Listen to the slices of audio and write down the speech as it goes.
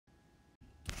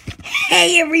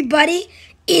Hey everybody,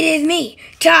 it is me,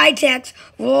 TyTex.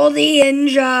 Roll the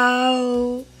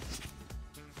intro.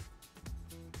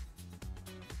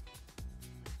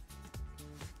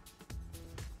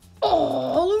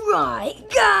 Alright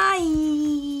guys,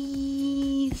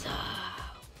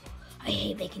 I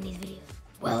hate making these videos.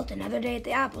 Well, it's another day at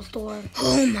the Apple Store.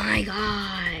 Oh my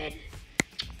god.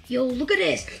 Yo, look at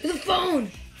this, there's a phone.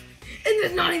 And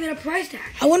there's not even a price tag.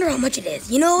 I wonder how much it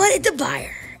is. You know what, it's a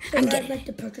buyer. I'd like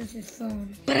to purchase this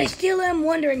phone. But I still am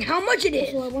wondering how much it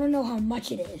is. Well, I want to know how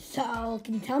much it is. So,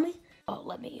 can you tell me? Oh,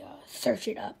 let me search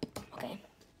it up. Okay.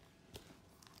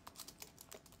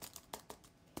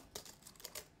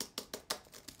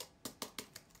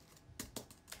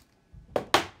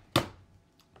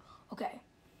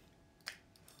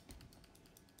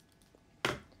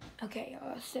 Okay,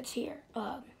 says here,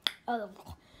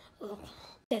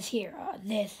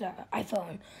 this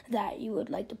iPhone that you would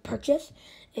like to purchase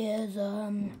is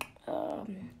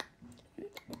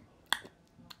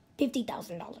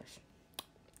 $50,000.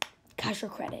 Cash or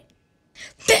credit?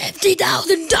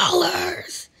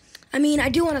 $50,000! I mean, I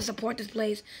do want to support this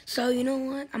place, so you know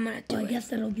what? I'm gonna do it. I guess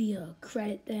that'll be a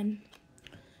credit then.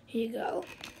 Here you go.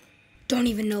 Don't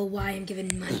even know why I'm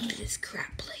giving money to this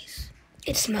crap place.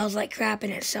 It smells like crap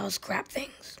and it sells crap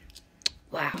things.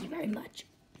 Wow. Thank you very much.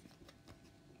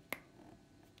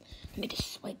 Let me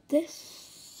just swipe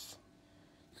this.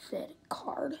 Set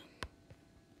card.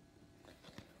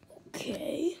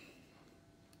 Okay.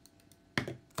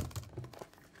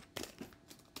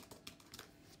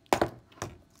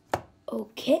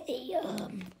 Okay.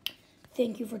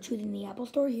 Thank you for choosing the Apple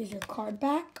Store. Here's your card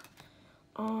back.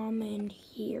 And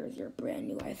here's your brand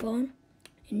new iPhone.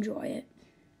 Enjoy it.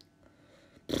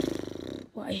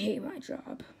 Well, I hate my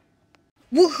job.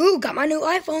 Woohoo! Got my new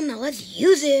iPhone. Now let's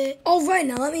use it. All right,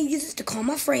 now let me use this to call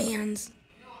my friends.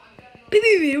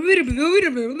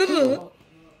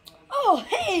 Oh,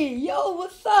 hey, yo,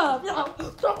 what's up?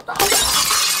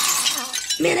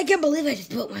 Man, I can't believe I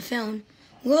just broke my phone.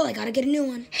 Well, I gotta get a new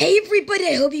one. Hey, everybody,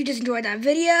 I hope you just enjoyed that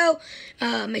video.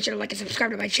 Make sure to like and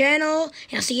subscribe to my channel,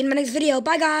 and I'll see you in my next video.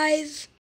 Bye, guys.